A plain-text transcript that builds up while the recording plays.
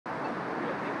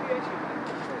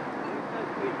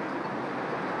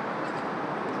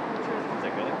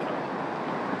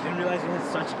realize you had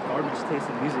such garbage taste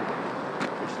in music.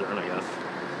 Which learn, I guess.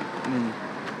 I mean,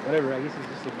 whatever, I guess it's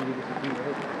just a really different thing,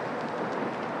 right?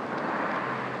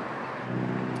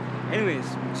 Anyways,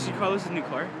 you see Carlos's new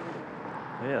car?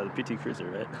 Oh, yeah, the PT Cruiser,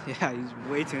 right? Yeah, he's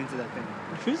way too into that thing.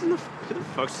 Who the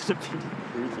fuck's the PT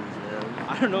Cruisers, man?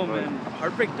 I don't know, man.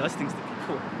 Heartbreak does things to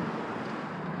people.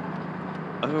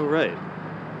 Oh, right.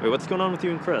 Wait, what's going on with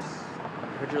you and Chris? I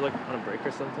heard you're, like, on a break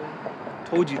or something?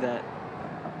 Told you that.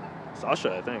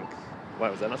 Sasha, I think. Why,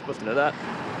 was I not supposed to know that?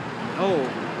 No.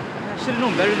 I should have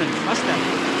known better than to trust that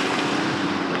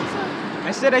bitch.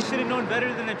 I said I should have known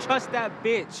better than to trust that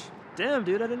bitch. Damn,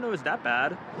 dude, I didn't know it was that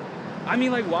bad. I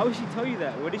mean, like, why would she tell you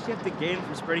that? What did she have to gain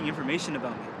from spreading information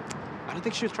about me? I don't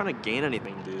think she was trying to gain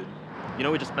anything, dude. You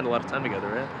know we just spend a lot of time together,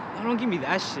 right? No, don't give me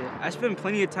that shit. I spend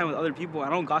plenty of time with other people. I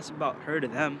don't gossip about her to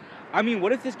them. I mean,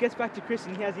 what if this gets back to Chris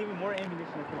and he has even more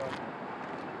ammunition to throw out?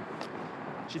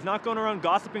 She's not going around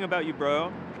gossiping about you,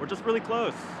 bro. We're just really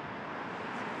close.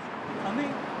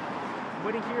 Coming? I'm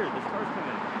waiting here. This car's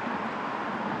coming.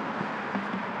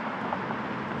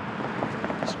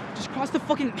 Just cross the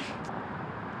fucking...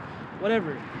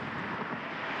 Whatever.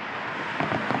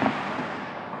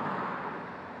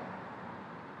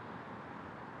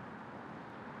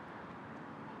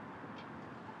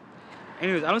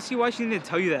 Anyways, I don't see why she didn't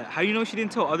tell you that. How do you know she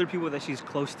didn't tell other people that she's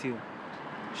close to?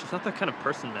 She's not that kind of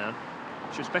person, man.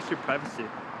 She respects your privacy.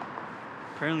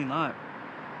 Apparently not.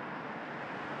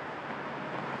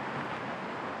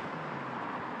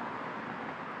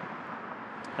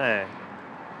 Hey,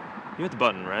 you hit the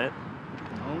button, right?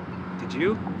 No? Did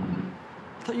you?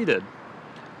 I thought you did.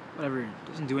 Whatever, it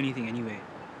doesn't do anything anyway.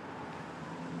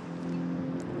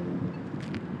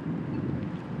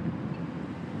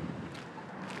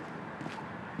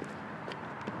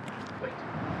 Wait.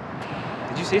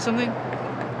 Did you say something?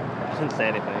 I didn't say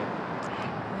anything.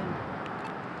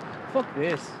 Fuck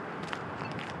this.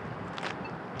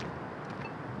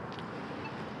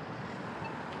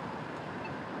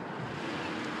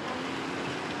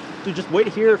 Dude, just wait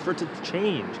here for it to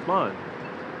change. Come on.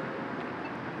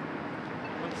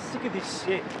 I'm sick of this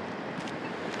shit.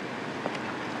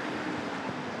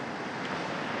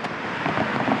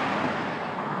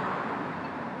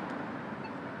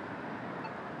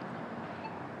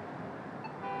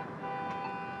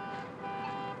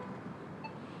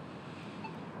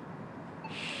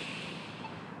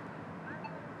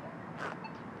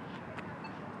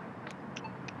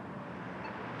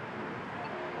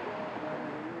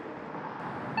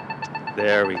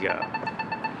 There we go.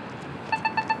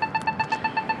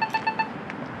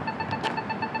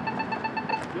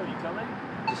 Yo, you coming?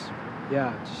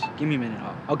 Just give me a minute.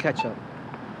 I'll catch up.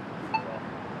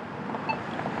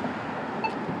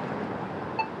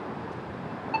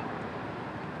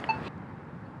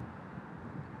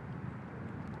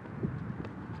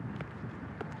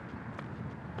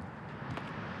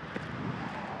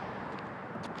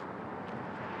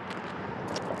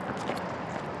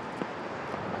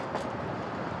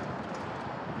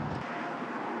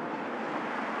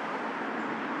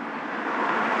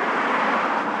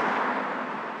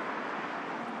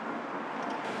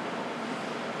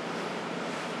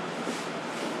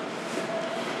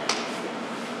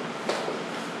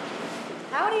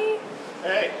 Howdy.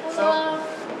 Hey, Hello.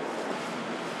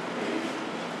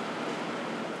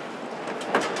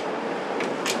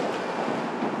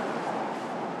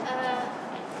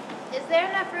 Is there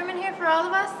enough room in here for all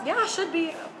of us? Yeah, should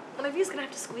be. One of you's gonna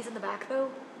have to squeeze in the back, though.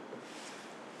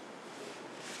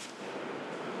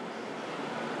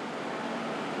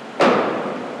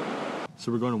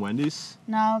 So we're going to Wendy's?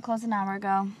 No, closed an hour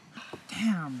ago.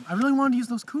 damn, I really wanted to use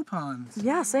those coupons.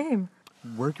 Yeah, same.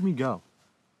 Where can we go?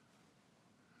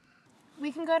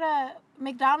 We can go to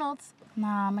McDonald's.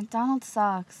 Nah, McDonald's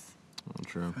sucks. Oh,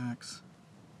 true. Facts.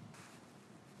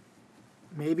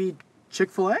 Maybe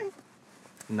Chick-fil-A?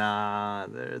 Nah,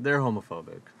 they're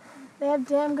homophobic. They have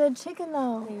damn good chicken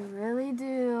though. They really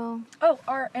do. Oh,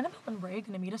 are Annabelle and Ray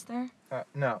gonna meet us there?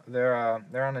 No, they're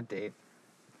on a date.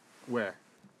 Where?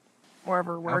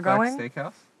 Wherever we're Outback going?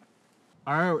 Steakhouse?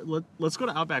 All right, let's go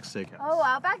to Outback Steakhouse. Oh,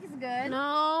 Outback is good.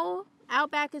 No,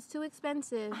 Outback is too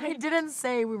expensive. I didn't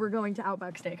say we were going to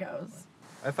Outback Steakhouse.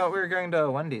 I thought we were going to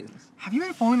Wendy's. Have you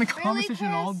been following the Really, conversation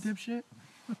at all, Chris? dipshit?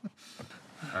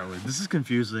 All right, wait, this is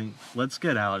confusing. Let's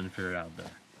get out and figure it out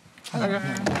there.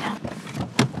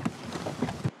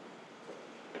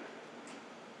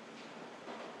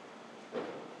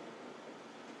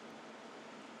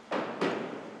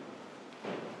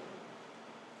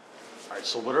 All right,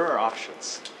 so what are our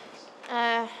options?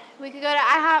 We could go to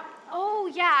IHOP.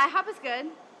 Oh yeah, IHOP is good.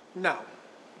 No,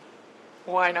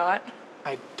 Why not?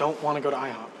 I don't want to go to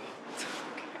IHOP.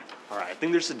 All right, I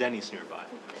think there's a Denny's nearby.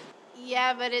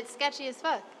 Yeah, but it's sketchy as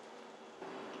fuck.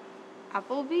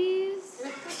 Applebee's?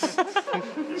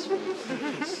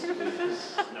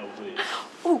 No, please.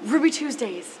 Oh, Ruby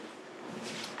Tuesdays.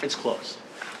 It's closed.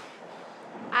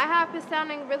 IHOP is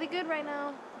sounding really good right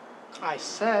now. I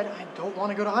said I don't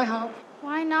want to go to IHOP.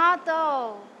 Why not,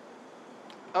 though?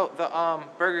 Oh, the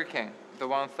Burger King, the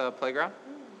one with the playground.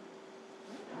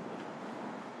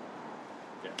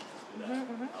 Yeah, do that. I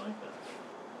like that.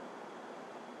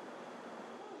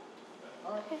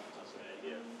 Okay. That's an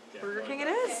idea. Yeah, Burger I like King it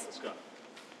that. is. Let's go.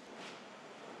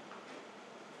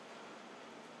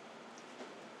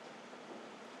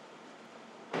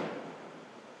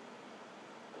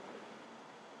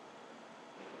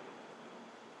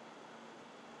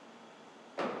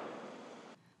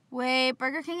 Wait,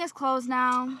 Burger King is closed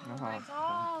now.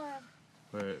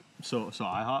 Wait, so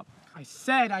IHOP? I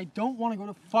said I don't want to go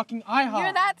to fucking IHOP.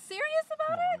 You're that serious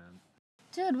about it?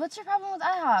 Dude, what's your problem with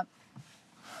IHOP?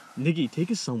 Nikki, take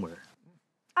us somewhere.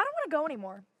 I don't want to go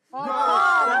anymore. Come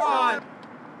on!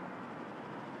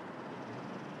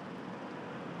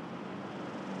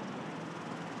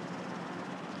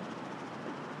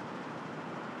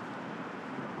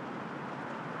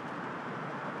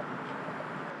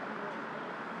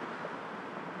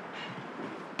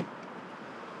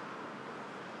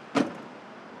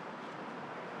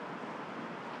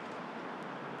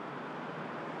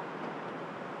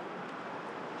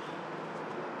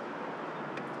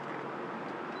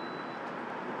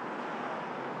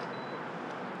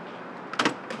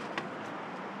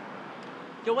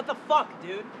 Yo, what the fuck,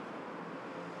 dude?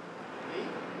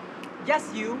 Yes,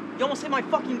 you. You almost hit my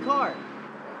fucking car.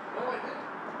 No, I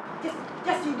didn't.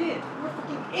 Yes, you did. You were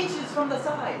fucking inches from the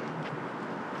side.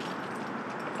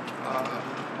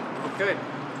 Good.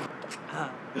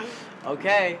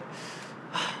 Okay.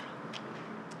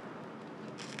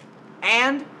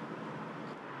 And?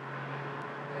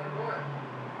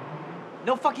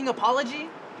 No fucking apology?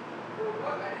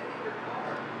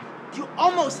 You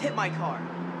almost hit my car.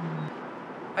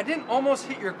 I didn't almost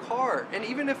hit your car, and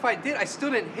even if I did, I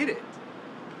still didn't hit it.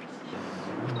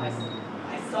 I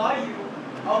saw you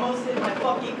almost hit my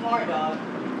fucking car, dog.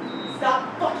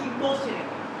 Stop fucking bullshitting.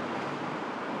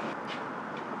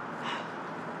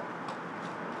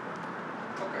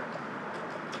 Okay.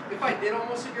 If I did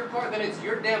almost hit your car, then it's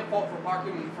your damn fault for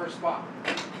parking in the first spot.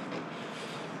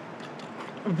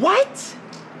 What?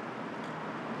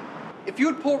 If you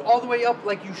had pulled all the way up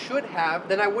like you should have,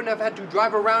 then I wouldn't have had to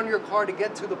drive around your car to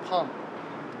get to the pump.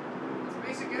 It's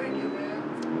basic etiquette,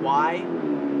 man.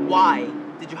 Why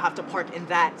did you have to park in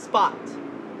that spot?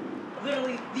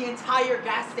 Literally, the entire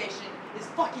gas station is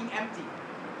fucking empty.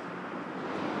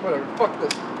 Whatever, fuck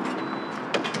this.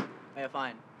 Yeah,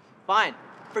 fine. Fine.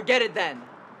 Forget it then.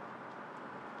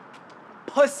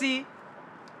 Pussy.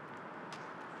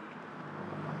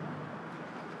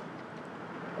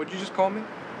 What'd you just call me?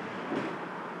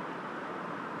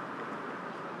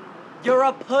 You're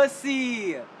a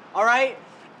pussy, all right?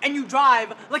 And you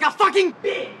drive like a fucking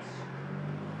bitch.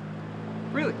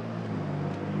 Really?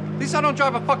 At least I don't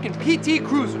drive a fucking PT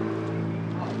Cruiser.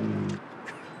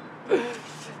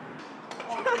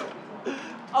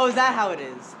 Oh, is that how it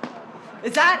is?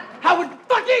 Is that how it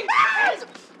fucking is?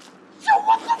 So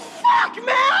what the fuck,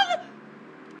 man?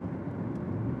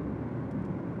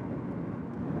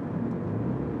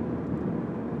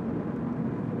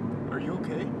 Are you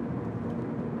okay?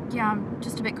 Yeah, I'm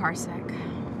just a bit car sick.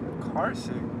 Car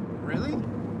sick? Really?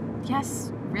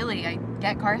 Yes, really, I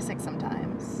get car sick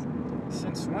sometimes.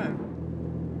 Since when?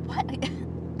 What?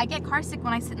 I get car sick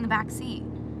when I sit in the back seat.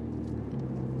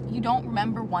 You don't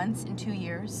remember once in 2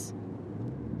 years?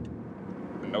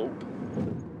 Nope.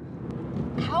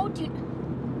 How do you...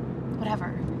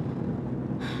 Whatever.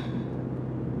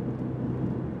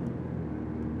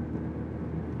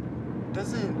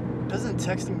 Doesn't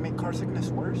texting make car sickness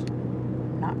worse?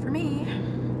 Not for me.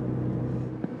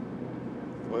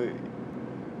 Wait,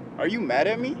 are you mad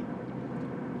at me?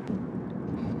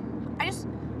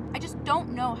 I just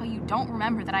don't know how you don't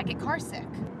remember that I get car sick.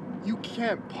 You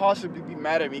can't possibly be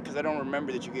mad at me because I don't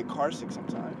remember that you get car sick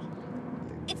sometimes.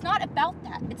 It's not about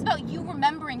that. It's about you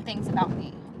remembering things about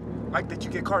me. Like that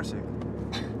you get car sick?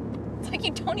 It's like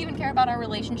you don't even care about our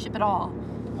relationship at all.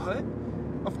 What?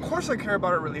 Of course I care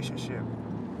about our relationship.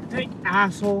 Hey,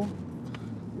 asshole.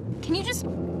 Can you just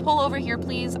pull over here,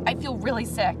 please? I feel really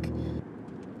sick.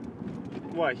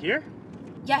 What, here?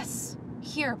 Yes,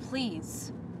 here,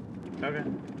 please. Okay.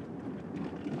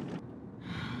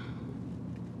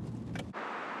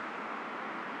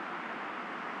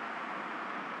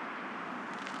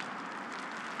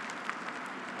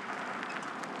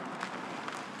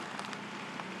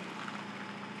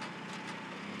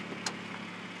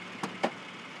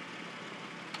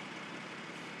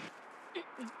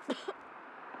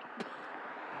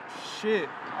 shit.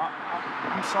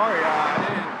 I'm sorry. I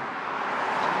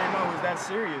didn't know it was that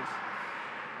serious.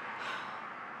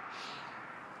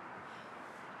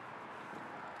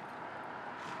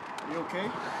 You okay?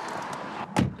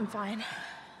 I'm fine.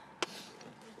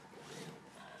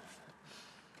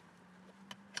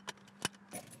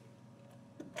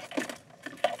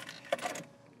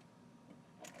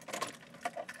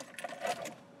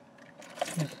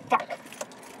 Fuck!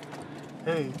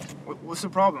 Hey, what's the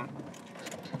problem?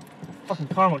 Fucking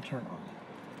car won't turn on.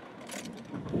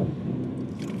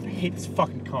 I hate this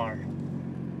fucking car.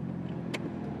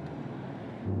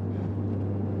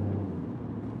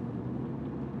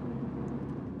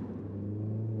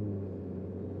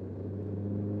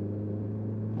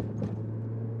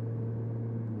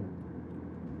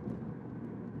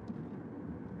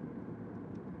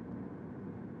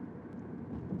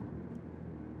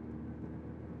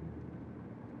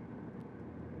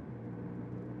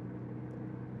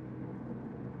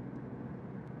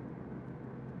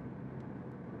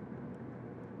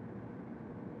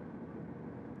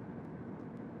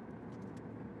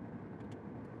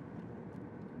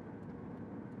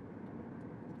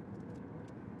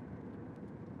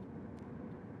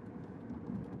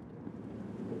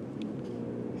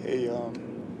 Hey,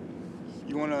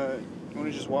 you wanna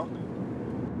just walk?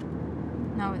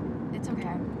 No, it's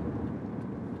okay.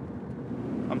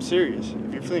 I'm serious.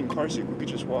 If you're feeling car sick, we could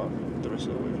just walk the rest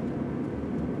of the way.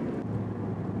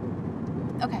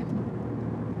 Okay.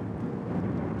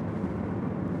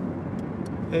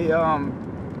 Hey,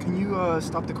 can you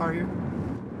stop the car here?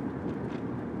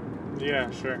 Yeah,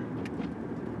 sure.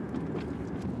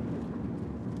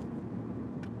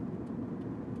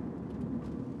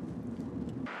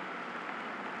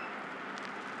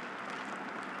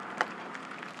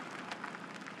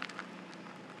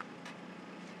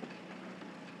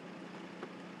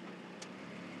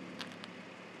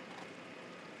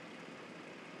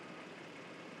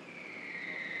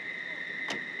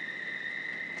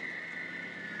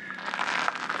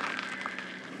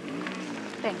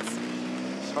 Thanks.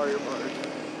 Sorry about it.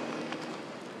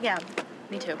 Yeah,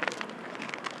 me too.